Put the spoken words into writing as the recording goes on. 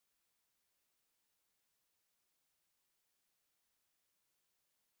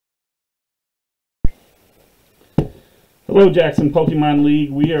Hello Jackson Pokemon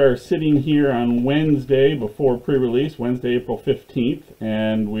League. We are sitting here on Wednesday before pre-release, Wednesday, April 15th,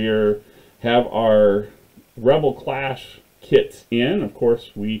 and we have our Rebel Clash kits in. Of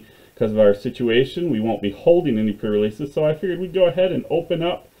course, because of our situation, we won't be holding any pre-releases, so I figured we'd go ahead and open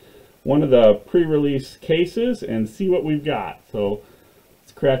up one of the pre-release cases and see what we've got. So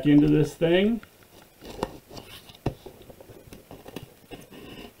let's crack into this thing.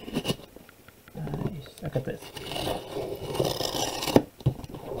 Nice. Look at this.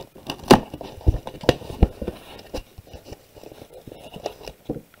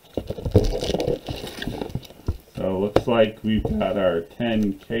 So looks like we've got our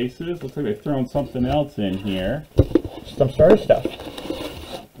 10 cases. Looks like they've thrown something else in here. Some starter stuff.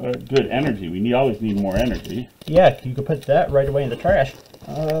 Good energy. We always need more energy. Yeah, you could put that right away in the trash.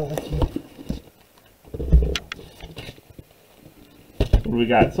 Let's see. What do we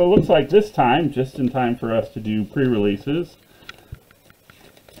got? So it looks like this time, just in time for us to do pre-releases,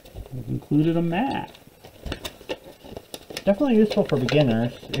 we've included a mat. Definitely useful for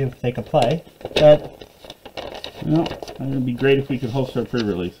beginners if they can play, but Well, it would be great if we could host our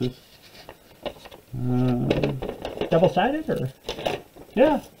pre-releases. double-sided or?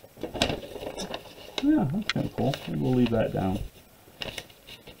 Yeah. Yeah, that's kind of cool. Maybe we'll leave that down.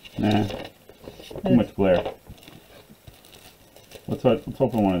 Nah. Too much glare. Let's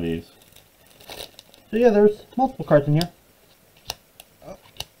open one of these. So yeah, there's multiple cards in here.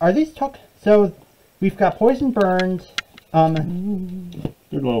 Are these So we've got Poison Burned.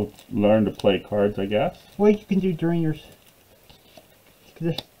 Good little learn to play cards, I guess. What you can do during your.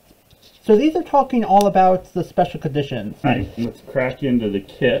 So these are talking all about the special conditions. Alright, let's crack into the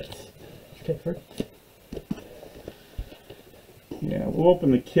kits. Okay, first. Yeah, we'll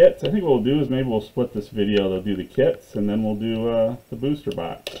open the kits. I think what we'll do is maybe we'll split this video. They'll do the kits, and then we'll do the booster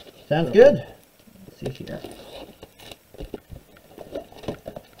box. Sounds good. Let's see here.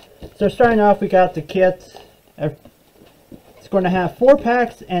 So starting off, we got the kit. It's going to have 4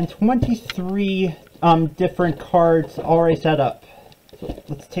 packs and 23 different cards already set up. So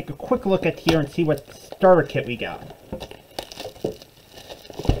let's take a quick look at here and see what starter kit we got.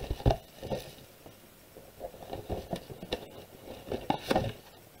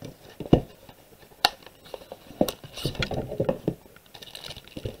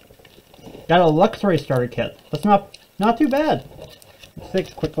 Got a Luxray starter kit. That's not too bad. Let's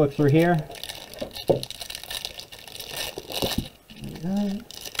take a quick look through here.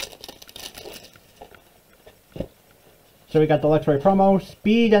 So we got the Luxray promo,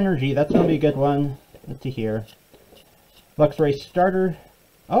 Speed Energy. That's gonna be a good one. Let's see here. Luxray starter.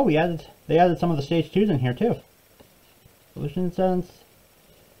 Oh, they added some of the stage 2s in here too. Solution Sense.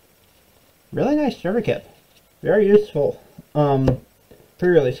 Really nice starter kit. Very useful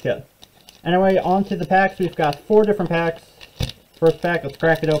pre-release kit. Anyway, on to the packs. We've got 4 different packs. First pack, let's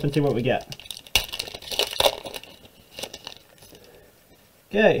crack it open, see what we get.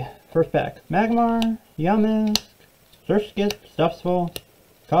 Okay, first pack. Magmar, Yamask, Surskit, Stuffsful,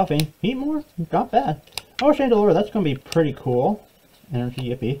 Coughing, Heatmore, not bad. Oh, Chandelure, that's going to be pretty cool. Energy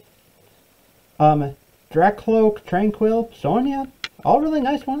Yippee. Dracloak, Tranquil, Sonia, all really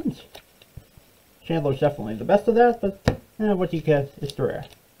nice ones. Chandelure's definitely the best of that, but what you get is the rare.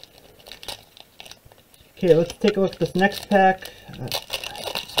 Okay, let's take a look at this next pack.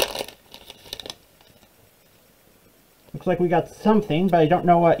 Looks like we got something, but I don't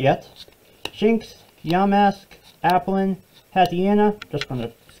know what yet. Shinx, Yamask, Applin, Hatiana. Just going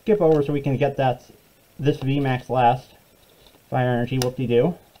to skip over so we can get this VMAX last. Fire Energy,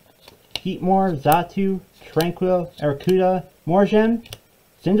 whoop-de-doo. Heatmore, Xatu, Tranquil, Arcuda, Morgem,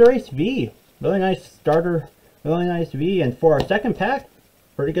 Cinderace V. Really nice starter, really nice V. And for our second pack,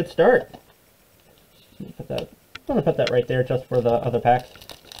 pretty good start. I'm going to put that right there just for the other packs.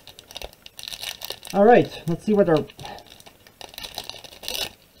 Alright, let's see what our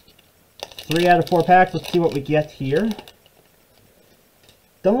 3 out of 4 packs. Let's see what we get here.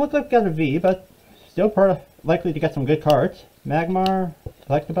 Don't look like we got a V, but still likely to get some good cards. Magmar,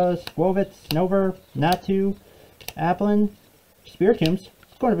 Electabuzz, Squovitz, Snover, Natu, Applin, Spiritombs.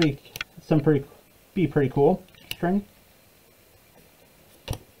 It's going to be pretty cool. String.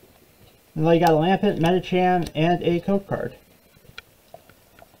 And then you got a Lampent, Medicham, and a code card.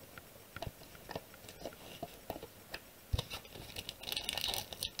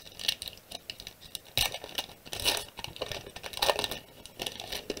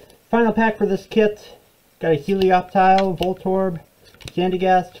 Final pack for this kit. Got a Helioptile, Voltorb,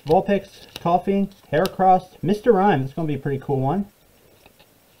 Sandygast, Vulpix, Coughing, Heracross, Mr. Rhyme. That's going to be a pretty cool one.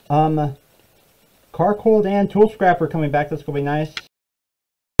 Carcold and Tool Scrapper coming back. That's going to be nice.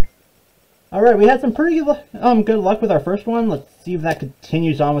 Alright, we had some pretty good luck with our first one. Let's see if that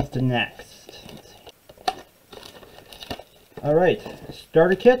continues on with the next. Alright,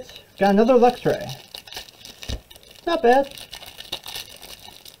 starter kit. Got another Luxray. Not bad.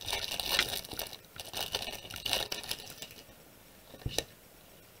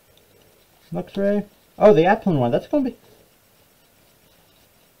 Luxray. Oh, the Applin one. That's going to be...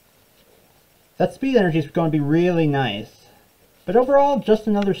 That speed energy is going to be really nice. But overall, just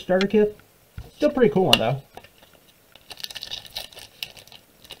another starter kit. Still pretty cool one, though.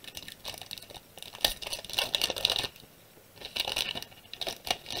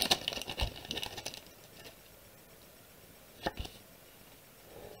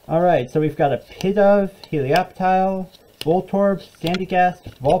 Alright, so we've got a Pidove, Helioptile, Voltorb,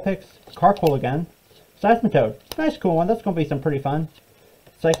 Sandygast, Vulpix, Carkol again, Seismitoad. Nice cool one, that's going to be some pretty fun.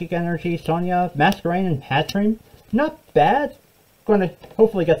 Psychic Energy, Sonia, Masquerain, and Hatchrim. Not bad. Going to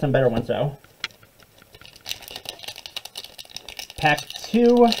hopefully get some better ones though. Pack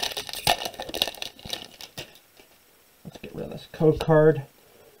 2. Let's get rid of this code card.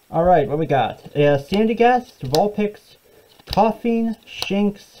 Alright, what we got? Sandygast, Vulpix, Koffing,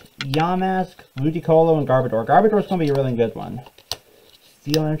 Shinx, Yamask, Ludicolo, and Garbodor. Garbodor is going to be a really good one.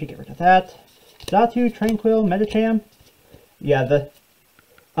 Steel Energy, get rid of that. Xatu, Tranquil, Medicham. Yeah, the...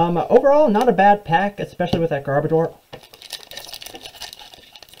 overall, not a bad pack, especially with that Garbodor.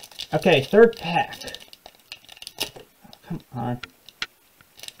 Okay, third pack. Oh, come on.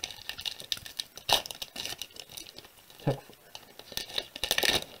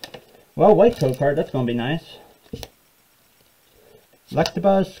 Well, white code card, that's going to be nice.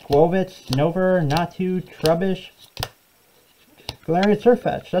 Electabuzz, Squovitz, Snover, Natu, Trubbish, Galarian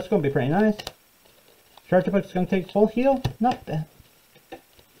Surfetch. That's going to be pretty nice. Charjabug's going to take full heal. Not bad.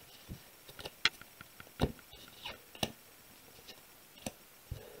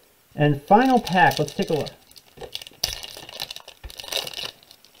 And final pack. Let's take a look.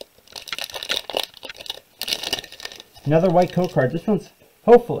 Another white code card. This one's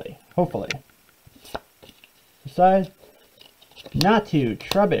hopefully. Besides, Natu,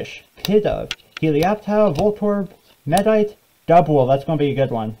 Trubbish, Pidove, Helioptile, Voltorb, Medite, Dubwool. That's going to be a good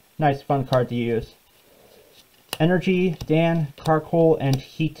one. Nice, fun card to use. Energy, Dan, Carkol, and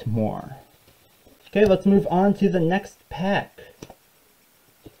Heatmore. Okay, let's move on to the next pack.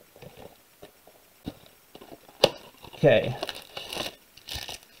 Okay.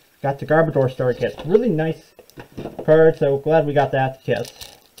 Got the Garbodor starter kit. Really nice card, so glad we got that kit.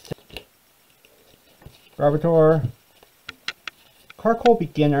 Garbodor. Carkol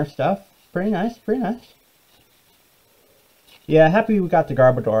beginner stuff. Pretty nice, pretty nice. Yeah, happy we got the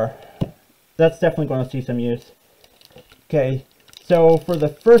Garbodor. That's definitely going to see some use. Okay, so for the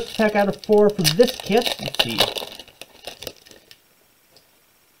first pack out of 4 for this kit, let's see.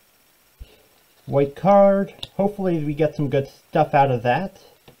 White card. Hopefully we get some good stuff out of that.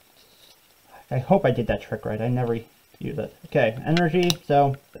 I hope I did that trick right. I never use it. Okay, energy,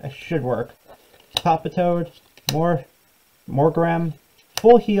 so that should work. Papatoad, Morgrem,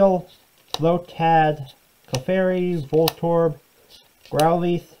 Full Heal, Lotad, Clefairy, Voltorb,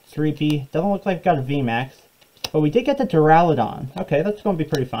 Growlithe, 3P. Doesn't look like we got a VMAX. But we did get the Duraludon. Okay, that's going to be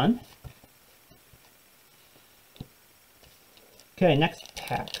pretty fun. Okay, next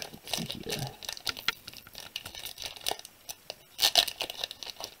pack. Let's see here.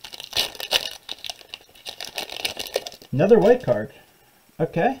 Another white card.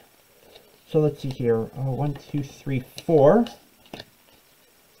 Okay. So let's see here. 1, 2, 3, 4.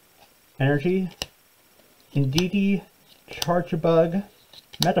 Energy. Indeedee, Charjabug,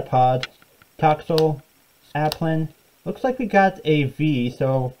 Metapod, Toxel, Applin. Looks like we got a V,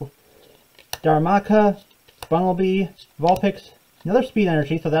 so Darumaka, Bunnelby, Vulpix, another speed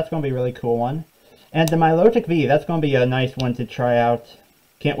energy, so that's going to be a really cool one. And the Milotic V, that's going to be a nice one to try out.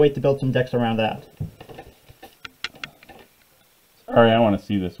 Can't wait to build some decks around that. Alright, I want to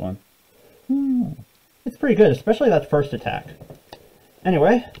see this one. It's pretty good, especially that first attack.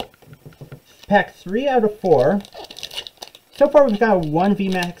 Anyway, pack 3 out of 4. So far we've got one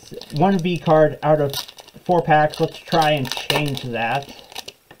VMAX, one V card out of 4 packs. Let's try and change that.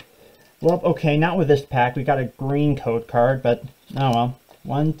 Well, okay, not with this pack. We got a green code card, but oh well.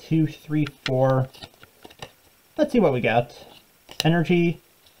 1, 2, 3, 4. Let's see what we got. Energy,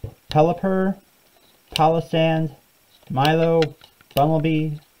 Pelipper, Palossand, Milo,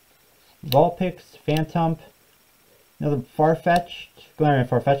 Bumblebee, Vulpix, Phantump, another Farfetch'd, Galarian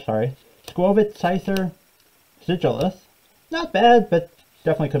Farfetch'd, sorry. Squovitz, Scyther, Sigilus. Not bad, but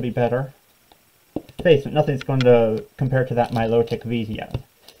definitely could be better. Face it, nothing's going to compare to that Milotic V yet.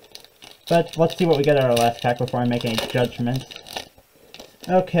 But let's see what we get out of our last pack before I make any judgments.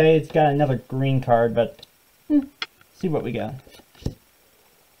 Okay, it's got another green card, but see what we got.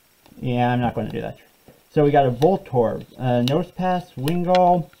 Yeah, I'm not going to do that. So we got a Voltorb, Nosepass,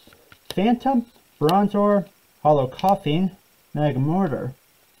 Wingull, Phantom, Bronzor, Hollow Coughing, Magmortar.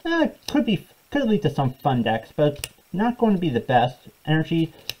 Could lead to some fun decks, but not going to be the best.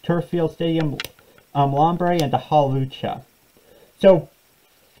 Energy, Turffield Stadium, Lombre, and a Hawlucha. So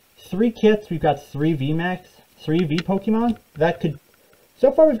 3 kits, we've got 3 VMAX, 3 V Pokemon. That could...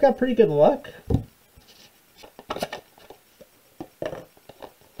 So far we've got pretty good luck.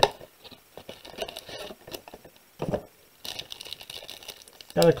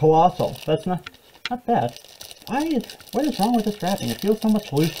 Got a Colossal. That's not bad. What is wrong with this wrapping? It feels so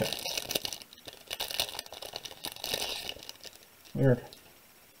much looser. Weird.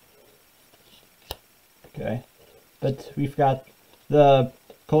 Okay. But we've got the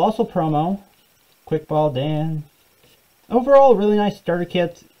Colossal promo, Quick Ball Dan. Overall, really nice starter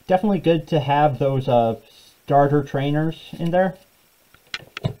kit. Definitely good to have those starter trainers in there.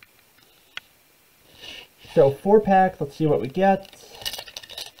 So 4-pack, let's see what we get.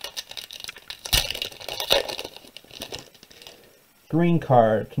 Green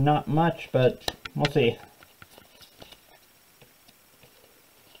card, not much, but we'll see.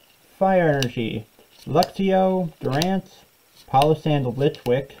 Fire Energy, Luxio, Durant, Palossand,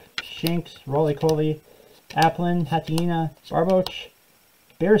 Litwick, Shinx, Roly-Poly, Applin, Hatina, Barboach,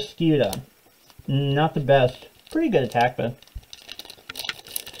 Barraskewda. Not the best. Pretty good attack, but...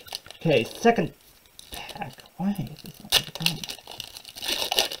 Okay, second pack. Why is this not the problem?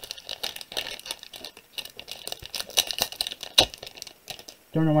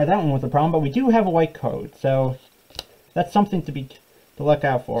 Don't know why that one was a problem, but we do have a white code, so that's something to look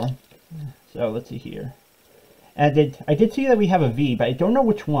out for. So let's see here. And I did see that we have a V, but I don't know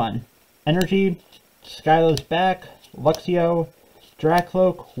which one. Energy, Skylo's Back, Luxio,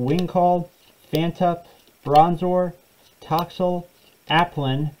 Dracloak, Wingcall, Phantup, Bronzor, Toxel,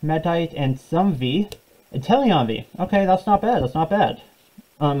 Applin, Medite, and some V. Inteleon V. Okay, that's not bad. That's not bad.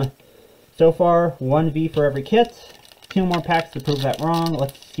 So far, 1 V for every kit. 2 more packs to prove that wrong.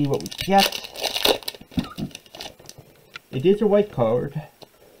 Let's see what we get. It is a white card.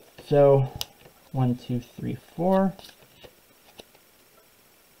 So, 1, 2, 3, 4.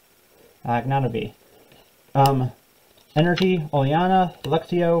 Not a V. Energy, Oleana,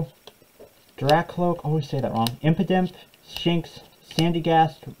 Luxio, Dracloak, always say that wrong. Impidimp, Shinx,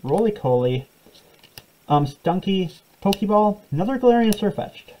 Sandygast, Roly-Poly, Stunky, Pokeball, another Galarian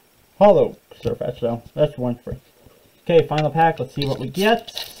Surfetched. Hollow Surfetched, though. That's 1 free. Okay, final pack. Let's see what we get.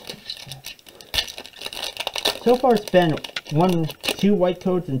 So far it's been 2 white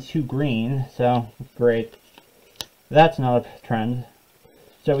codes and 2 green, so great. That's not a trend.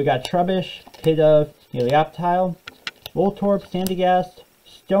 So we got Trubbish, Pidove, Helioptile, Voltorb, Sandygast,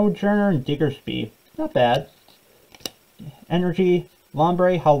 Stonejourner, and Diggersby. Not bad. Energy,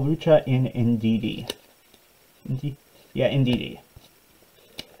 Lombre, Hawlucha, and Indeedee. Yeah, Indeedee.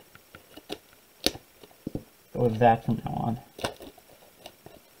 Go with that from now on.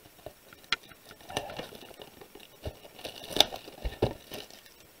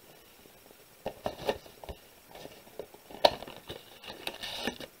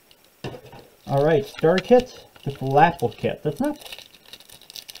 Alright, starter kit, the Flapple kit. That's not...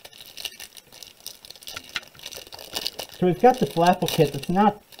 So we've got the Flapple kit, that's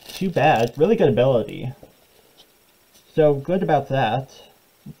not too bad. Really good ability. So good about that.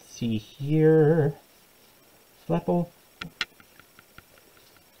 Let's see here. Flapple.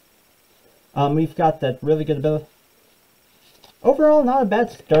 We've got that really good ability. Overall, not a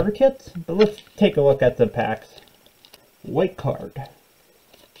bad starter kit, but let's take a look at the packs. White card.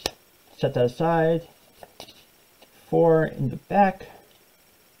 Set that aside. 4 in the back.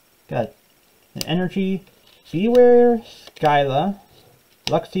 Got an Energy, Beware, Skyla,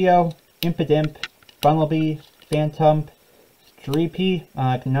 Luxio, Impidimp, Bunnelby, Phantom, Dreepy,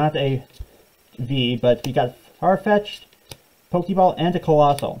 not a V, but we got Farfetch'd, Pokeball, and a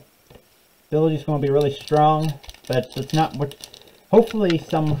Colossal. Ability's going to be really strong, but it's not what... Hopefully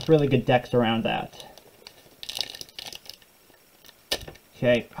some really good decks around that.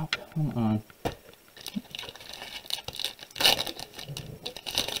 Okay, oh, come on.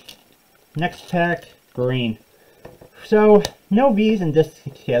 Next pack, green. So, no V's in this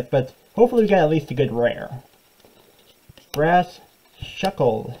kit, but hopefully we get at least a good rare. Grass,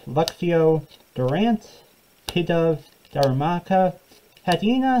 Shuckle, Luxio, Durant, Pidove, Darumaka,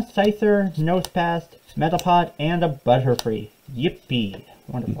 Hatina, Scyther, Nosepass, Metapod, and a Butterfree. Yippee!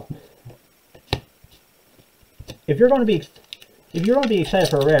 Wonderful. If you're going to be excited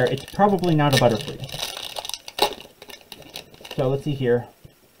for a rare, it's probably not a Butterfree. So let's see here.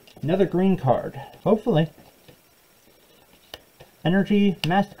 Another green card. Hopefully. Energy,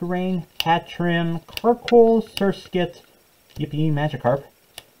 Masquerain, Hatchrim, Carkol, Surskit, Yippee, Magikarp,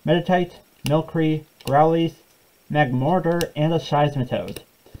 Meditite, Milcery, Growlithe, Magmortar, and a Seismitoad.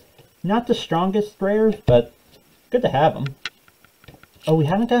 Not the strongest rares, but good to have them. Oh, we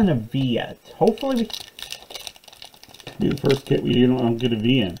haven't gotten a V yet. Hopefully we... Be the first kit we don't get a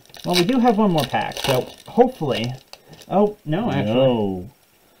V in. Well, we do have one more pack, so hopefully... Oh, no, actually. No.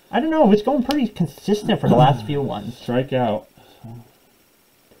 I don't know, it's going pretty consistent for the last few ones. Strike out.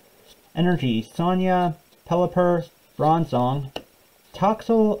 Energy, Sonya, Pelipper, Bronzong,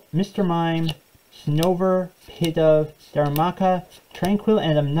 Toxel, Mr. Mime, Snover, Pidove, Darumaka, Tranquil,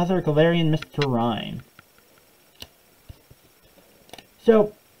 and another Galarian Mr. Rhyme.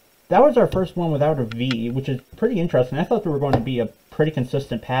 So, that was our first one without a V, which is pretty interesting. I thought there were going to be a pretty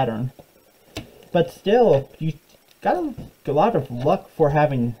consistent pattern. But still, you got a lot of luck for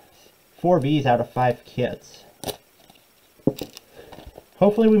having 4 Vs out of 5 kits.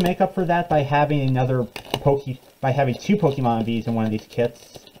 Hopefully we make up for that by having by having 2 Pokemon Vs in one of these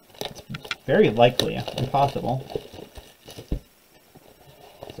kits. It's very likely impossible.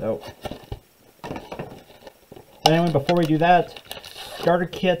 So, but anyway, before we do that, starter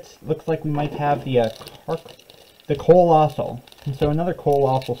kit looks like we might have the Colossal. And so another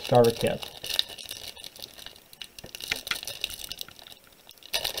Colossal starter kit.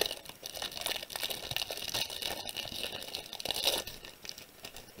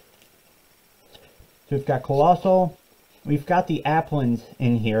 So we've got Colossal, we've got the Applins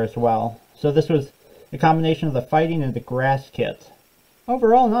in here as well. So this was a combination of the Fighting and the Grass kit.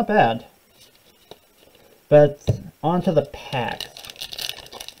 Overall, not bad. But on to the packs.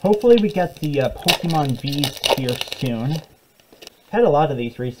 Hopefully we get the Pokemon Vs here soon. Had a lot of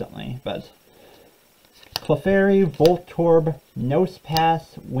these recently, but... Clefairy, Voltorb,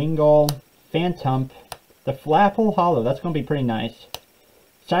 Nosepass, Wingull, Phantump, the Flapple Hollow, that's going to be pretty nice.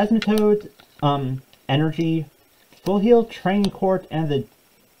 Seismitoad, Energy, Full Heal, Training Court, and the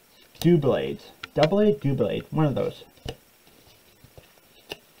Doublade. Doublade? One of those.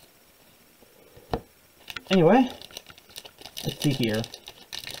 Anyway, let's see here.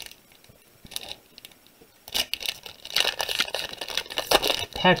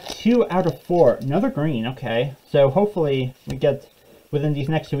 Pack 2 out of 4. Another green, okay. So hopefully we get, within these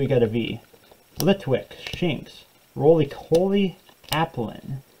next 2 we get a V. Litwick, Shinx, Roly-Poly,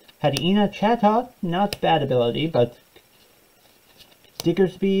 Applin, Hadina, Chatot, not bad ability, but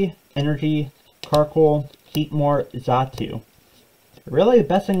Diggersby, Energy, Carkol, Heatmore, Xatu. Really, the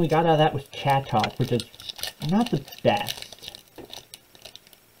best thing we got out of that was Chatot, which is not the best.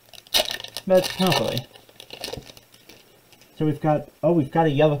 But hopefully. So we've got, oh, we've got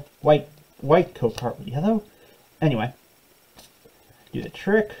a yellow, white coat card with yellow. Anyway, do the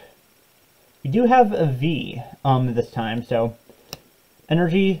trick. We do have a V this time, so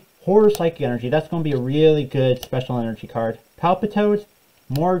Energy, Horror Psychic Energy. That's going to be a really good special energy card. Palpitoad,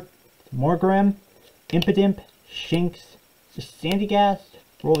 Morgrim, Impidimp, Shinx, Sandygast,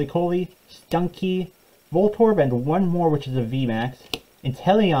 Roly-Poly, Stunky, Voltorb, and one more, which is a VMAX,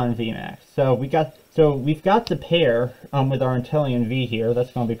 Inteleon VMAX. So we've got the pair with our Inteleon V here.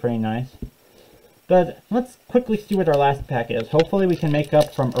 That's going to be pretty nice. But let's quickly see what our last pack is. Hopefully we can make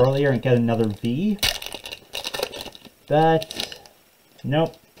up from earlier and get another V. But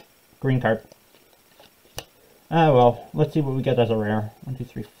nope, green card. Ah well, let's see what we get as a rare. 1, 2,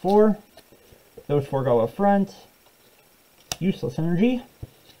 3, 4. Those 4 go up front. Useless Energy,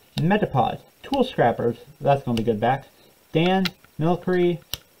 Metapod, Tool Scrappers, that's going to be good back. Dan, Milcery,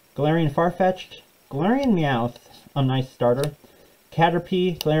 Galarian Farfetch'd, Galarian Meowth, a nice starter.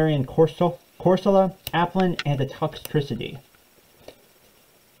 Caterpie, Galarian Corsola, Applin, and a Toxtricity.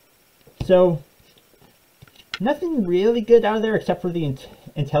 So, nothing really good out of there except for the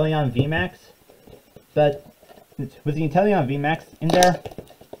Inteleon VMAX. But with the Inteleon VMAX in there,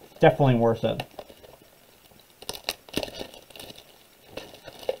 definitely worth it.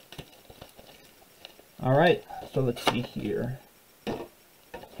 Alright, so let's see here.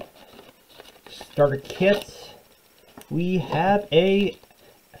 Starter kit. We have a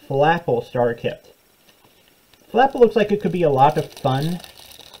Flapple starter kit. Flapple looks like it could be a lot of fun,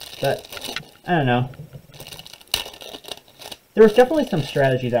 but I don't know. There's definitely some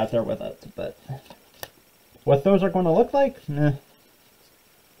strategies out there with it, but what those are going to look like?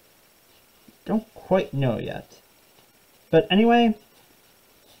 Don't quite know yet. But anyway,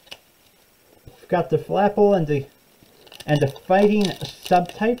 we've got the Flapple and the fighting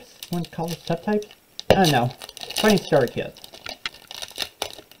subtypes. What do you call it, subtypes? I don't know. Fighting starter kit.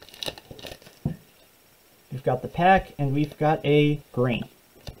 We've got the pack, and we've got a green.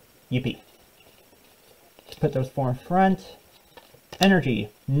 Yippee. Let's put those 4 in front. Energy,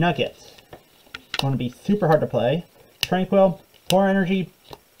 Nuggets. Going to be super hard to play. Tranquil, Poor Energy,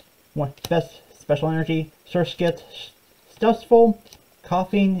 best special energy. Surskit, Stuffsful,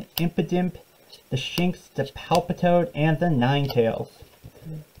 Coughing, Impidimp, the Shinx, the Palpitoad, and the Ninetales.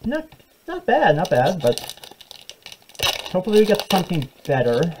 Not bad, but hopefully we get something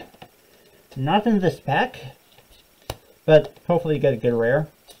better. Not in this pack, but hopefully you get a good rare.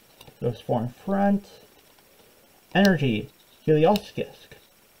 Those 4 in front. Energy, Helioskisk,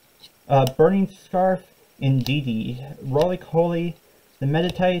 Burning Scarf, Indeedee, Roly-Poly, the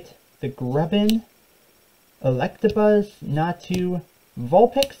Meditite, the Grubbin, Electabuzz, Natu,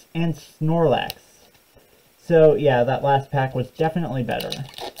 Vulpix, and Snorlax. So yeah, that last pack was definitely better.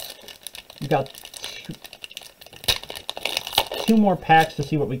 We got two more packs to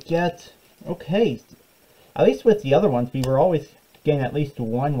see what we get. Okay, at least with the other ones, we were always getting at least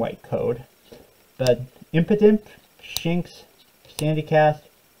one white code. But Impidimp, Shinx, Sandygas,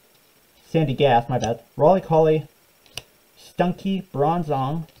 my bad, Roly-Poly, Stunky,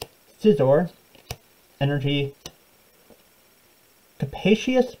 Bronzong, Scizor, Energy,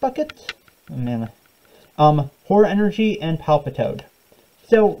 Capacious Bucket, oh man, Horror Energy, and Palpitoad.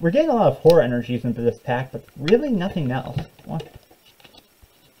 So we're getting a lot of Horror Energies into this pack, but really nothing else. What's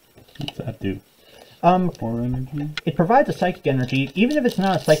that do? Horror Energy? It provides a Psychic Energy, even if it's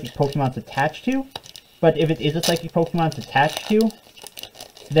not a Psychic Pokemon it's attached to. But if it is a Psychic Pokemon it's attached to,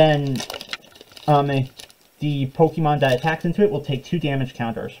 then the Pokemon that attacks into it will take 2 damage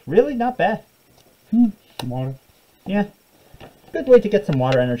counters. Really not bad. Water. Yeah. Good way to get some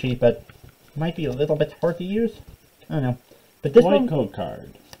water energy, but might be a little bit hard to use. I don't know. But this white one, code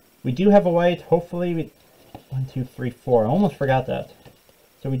card. We do have a white. Hopefully we... 1, 2, 3, 4. I almost forgot that.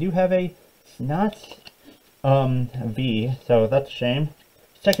 So we do have a Snot V, so that's a shame.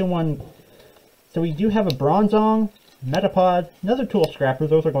 Second one, so we do have a Bronzong, Metapod, another Tool Scrapper,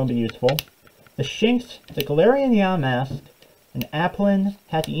 those are going to be useful. The Shinx, the Galarian Yamask, an Applin,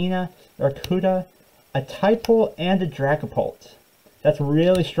 Hateena, Arcuda, a Typole, and a Dragapult. That's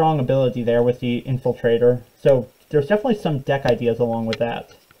really strong ability there with the Infiltrator, so there's definitely some deck ideas along with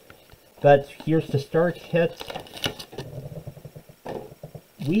that. But here's the start kit.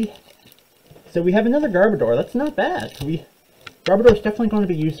 So we have another Garbodor. That's not bad. Garbodor is definitely going to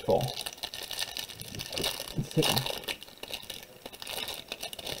be useful. Let's take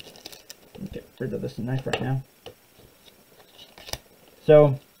get rid of this knife right now.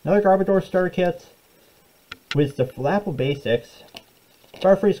 So another Garbodor starter kit with the Flapple Basics.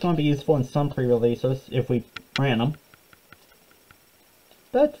 Farfree is going to be useful in some pre-releases if we ran them.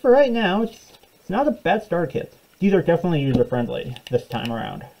 But for right now, it's not a bad starter kit. These are definitely user-friendly this time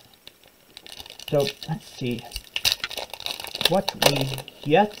around. So, let's see what we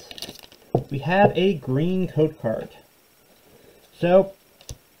get. We have a green code card. So,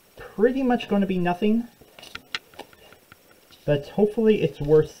 pretty much going to be nothing. But hopefully it's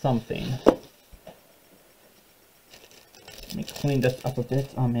worth something. Let me clean this up a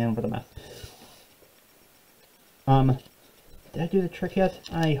bit. Oh man, what a mess. Did I do the trick yet?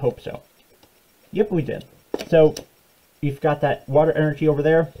 I hope so. Yep, we did. So, we've got that water energy over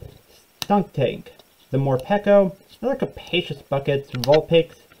there. Stunk Tank, the Morpeko, another Capacious Bucket,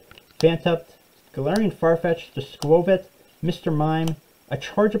 Vulpix, Phantup, Galarian Farfetch, the Squovit, Mr. Mime, a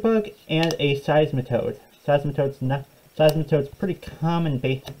Chargebug, and a Seismitoad. Seismitoad's pretty common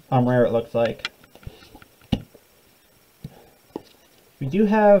rare, it looks like. We do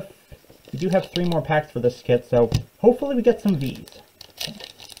have 3 more packs for this kit, so hopefully we get some V's.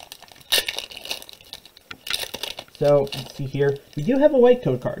 So, let's see here. We do have a white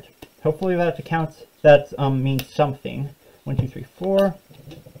code card. Hopefully that means something. 1, 2, 3, 4.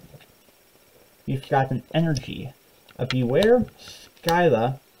 We've got an Energy, a Beware,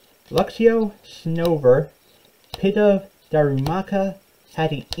 Skyla, Luxio, Snover, Pidove, Darumaka,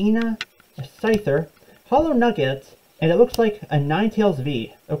 Hateena, a Scyther, Hollow Nugget, and it looks like a Ninetales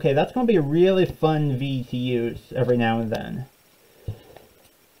V. Okay, that's going to be a really fun V to use every now and then.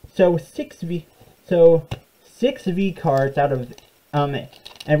 So 6 V cards out of,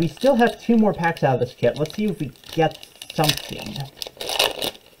 and we still have 2 more packs out of this kit. Let's see if we get something.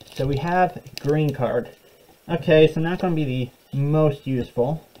 So we have a green card. Okay, so not going to be the most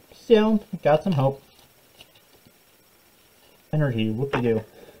useful. Still, got some hope. Energy, whoop-de-doo.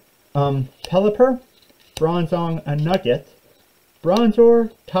 Pelipper, Bronzong, a Nugget,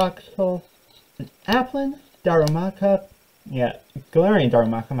 Bronzor, Toxel, an Applin, Darumaka, yeah, Galarian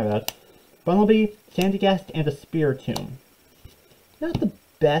Darumaka, my bad, Bunnelby, Sandygast, and a Spiritomb. Not the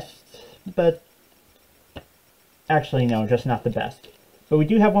best, but Actually, no, just not the best. But we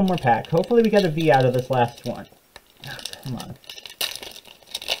do have one more pack. Hopefully we get a V out of this last one. Oh, come on.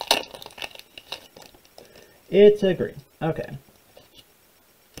 It's a green. Okay.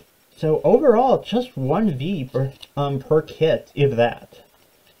 So overall, just one V per kit, if that.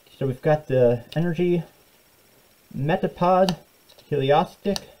 So we've got the Energy, Metapod,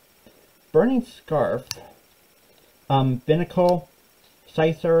 Heliostic, Burning Scarf, Binnacle,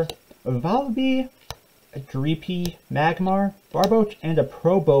 Scyther, Volibee, a Dreepy, Magmar, Barboach, and a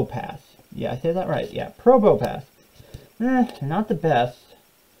Probopass. Yeah, I said that right. Yeah, Probopass. Not the best.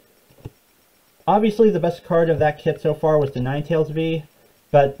 Obviously, the best card of that kit so far was the Ninetales V,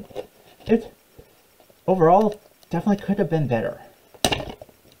 but it overall definitely could have been better.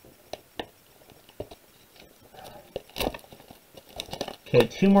 Okay,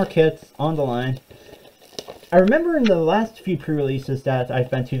 2 more kits on the line. I remember in the last few pre-releases that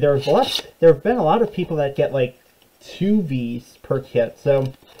I've been to, there have been a lot of people that get like 2 Vs per kit,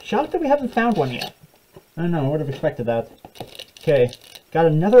 so shocked that we haven't found one yet. I don't know, I would have expected that. Okay, got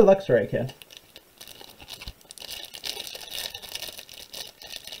another Luxray kit.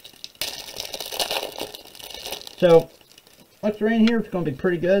 So, Luxray in here is going to be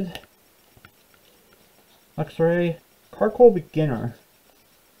pretty good. Luxray, Carcoal Beginner.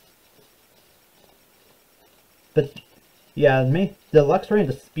 But, yeah, the Luxray and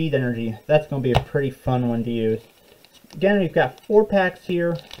the Speed Energy, that's going to be a pretty fun one to use. Again, we've got 4 packs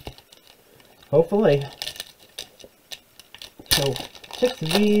here. Hopefully. So, 6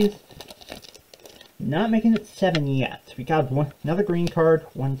 Vs. Not making it 7 yet. We got another green card.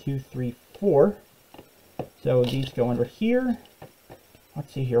 1, 2, 3, 4. So these go under here.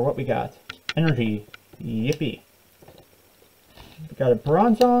 Let's see here what we got. Energy. Yippee. We got a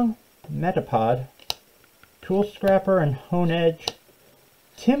Bronzong, Metapod, Tool Scrapper, and Hone Edge.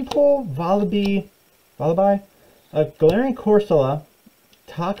 Tympole, Volibee, a Galarian Corsola,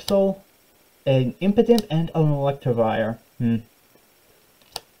 Toxel, an Impidimp, and an Electivire.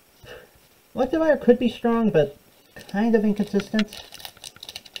 Electivire could be strong, but kind of inconsistent.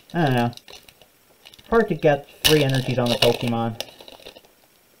 I don't know. Hard to get 3 energies on the Pokemon.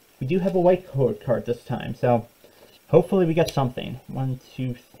 We do have a white code card this time, so hopefully we get something. 1,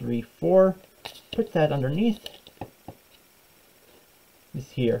 2, 3, 4. Put that underneath.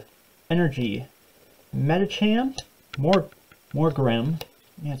 This here. Energy. Metacham. More Grim.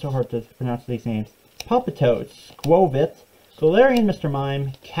 Man, it's so hard to pronounce these names. Palpitoad. Squovit. Galarian Mr.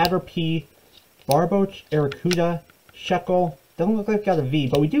 Mime. Caterpie. Barboach. Arrokuda. Shuckle. Doesn't look like we got a V,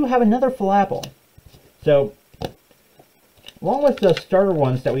 but we do have another Flapple. So, along with the starter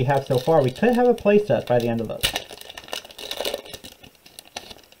ones that we have so far, we could have a playset by the end of this.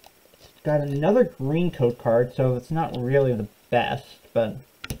 Got another green code card, so it's not really the best, but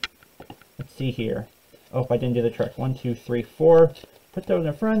let's see here. Oh, I didn't do the trick. 1, 2, 3, 4. Put those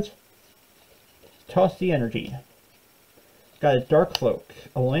in front. Toss the energy. Got a Dark Cloak,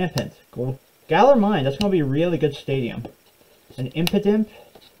 a Lampent, Galar Mine, that's going to be a really good stadium. An Impidimp,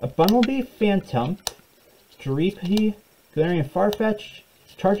 a Bumblebee Phantom, Dreepy, Galarian Farfetch,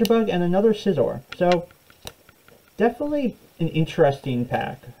 Charjabug, and another Scizor. So, definitely an interesting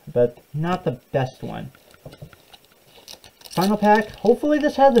pack, but not the best one. Final pack, hopefully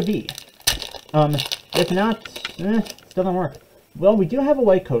this has a V. If not, it doesn't work. Well, we do have a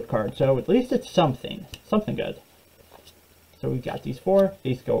white code card, so at least it's something. Something good. So we've got these 4,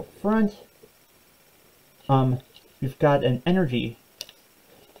 these go front. We've got an Energy,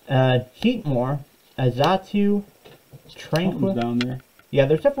 Heatmore, a Xatu, Tranquil. Down there. Yeah,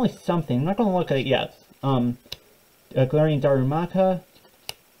 there's definitely something. I'm not going to look at it yet. A Galarian Darumaka,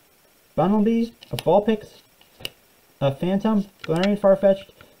 Bunnelby, a Vulpix, a Phantom, Galarian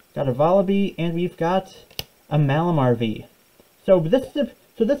Farfetch'd, got a Volibee, and we've got a Malamar V. So this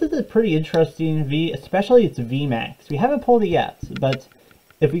is a pretty interesting V, especially its VMAX. We haven't pulled it yet, but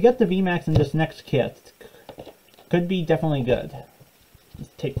if we get the VMAX in this next kit, it could be definitely good.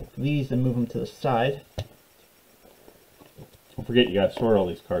 Let's take these and move them to the side. Don't forget you gotta sort all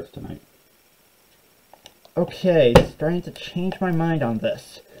these cards tonight. Okay, starting to change my mind on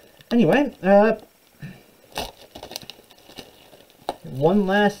this. Anyway, one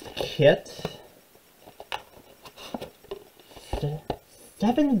last kit.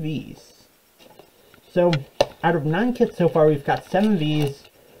 7 Vs. So, out of 9 kits so far, we've got 7 Vs,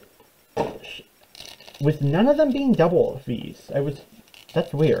 with none of them being double Vs.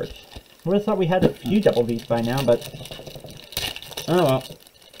 That's weird. I would have thought we had a few double Vs by now, but oh well.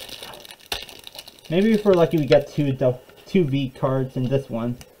 Maybe if we're lucky we get 2 V cards in this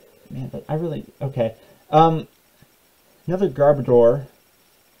one. Man, but I really... Okay. Another Garbodor.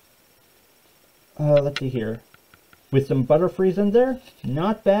 Let's see here. with some Butterfrees in there.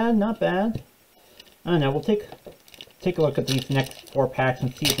 Not bad, not bad. I don't know, we'll take a look at these next 4 packs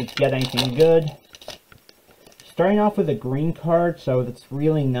and see if we get anything good. Starting off with a green card, so that's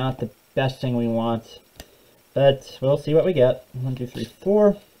really not the best thing we want. But we'll see what we get. 1, 2, 3,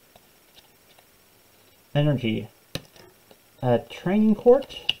 4. Energy. Training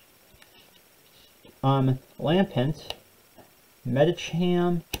Court. Lampent.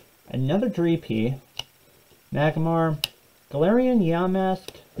 Medicham. Another Dreepy. Magmar. Galarian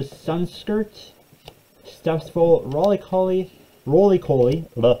Yamask. The Sunskirt. Stuffsful. Roly-Poly.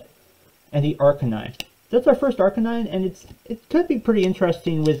 And the Arcanine. That's our first Arcanine, and it could be pretty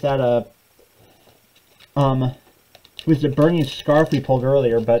interesting with that with the Burning Scarf we pulled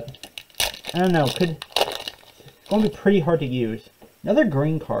earlier, but I don't know, it's going to be pretty hard to use. Another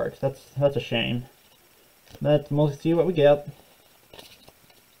green card, that's a shame. But we'll see what we get.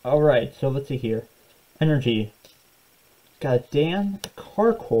 Alright, so let's see here. Energy. Got a Dan, a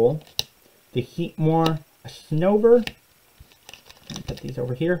Carkol, the Heatmore, a Snover. Put these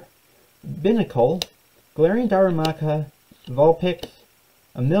over here. Binacle, Galarian Darumaka, Vulpix,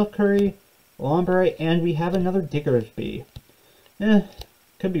 a Milcery, Lombre, and we have another Diggersby.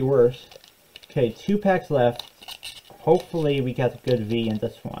 Could be worse. Okay, 2 packs left. Hopefully we get a good V in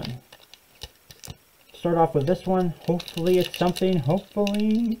this one. Start off with this one. Hopefully it's something.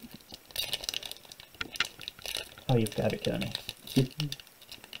 Hopefully. Oh, you've got to be kidding me.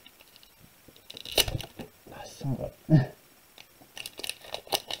 Oh, son of a...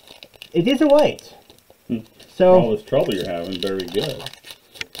 It is a white. So all this trouble you're having, very good.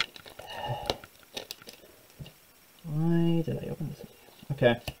 Why did I open this?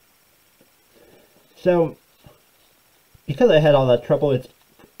 Okay. So, because I had all that trouble, it's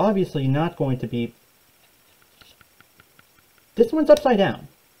obviously not going to be... This one's upside down.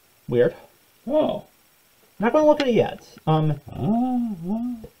 Weird. Oh. Not going to look at it yet.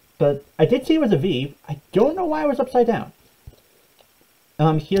 But I did see it was a V. I don't know why it was upside down.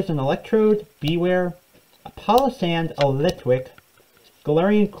 Here's an Electrode, Beware, a Palossand, a Litwick,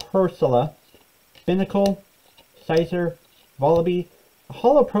 Galarian Corsola, Binacle, Sizer, Volibee, a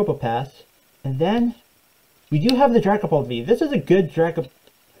Holo Probopass, and then we do have the Dragapult V. This is a good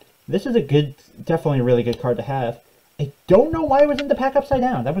definitely a really good card to have. I don't know why it was in the pack upside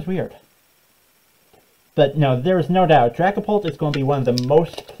down. That was weird. But no, there is no doubt. Dragapult is going to be one of the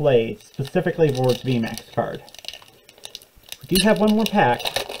most played, specifically for its VMAX card. We do have one more pack,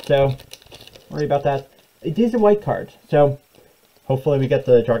 so don't worry about that. It is a white card, so hopefully we get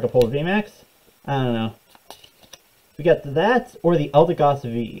the Dragapult VMAX. I don't know. We got that or the Eldegoss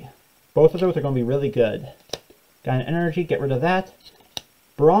V. Both of those are going to be really good. Got an energy, get rid of that.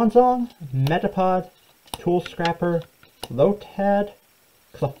 Bronzong, Metapod, Tool Scrapper, Lotad,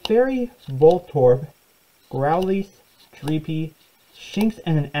 Clefairy, Voltorb, Growlithe, Dreepy, Shinx,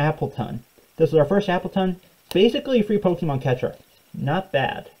 and an Appleton. This is our first Appleton. Basically a free Pokemon catcher. Not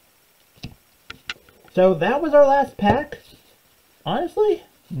bad. So that was our last pack. Honestly,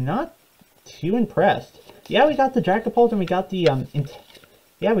 not too impressed. Yeah, we got the Dragapult and we got the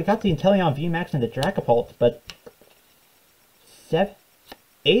we got the Inteleon VMAX and the Dragapult, but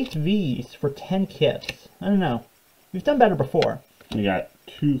 8 Vs for 10 kits. I don't know. We've done better before. We got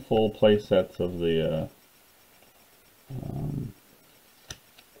 2 full play sets of the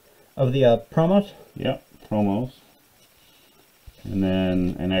promos. Yep, promos, and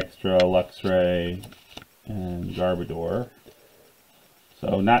then an extra Luxray and Garbodor.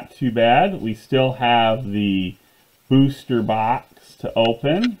 So not too bad. We still have the booster box to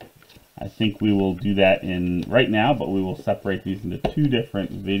open. I think we will do that in right now, but we will separate these into 2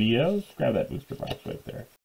 different videos. Grab that booster box right there.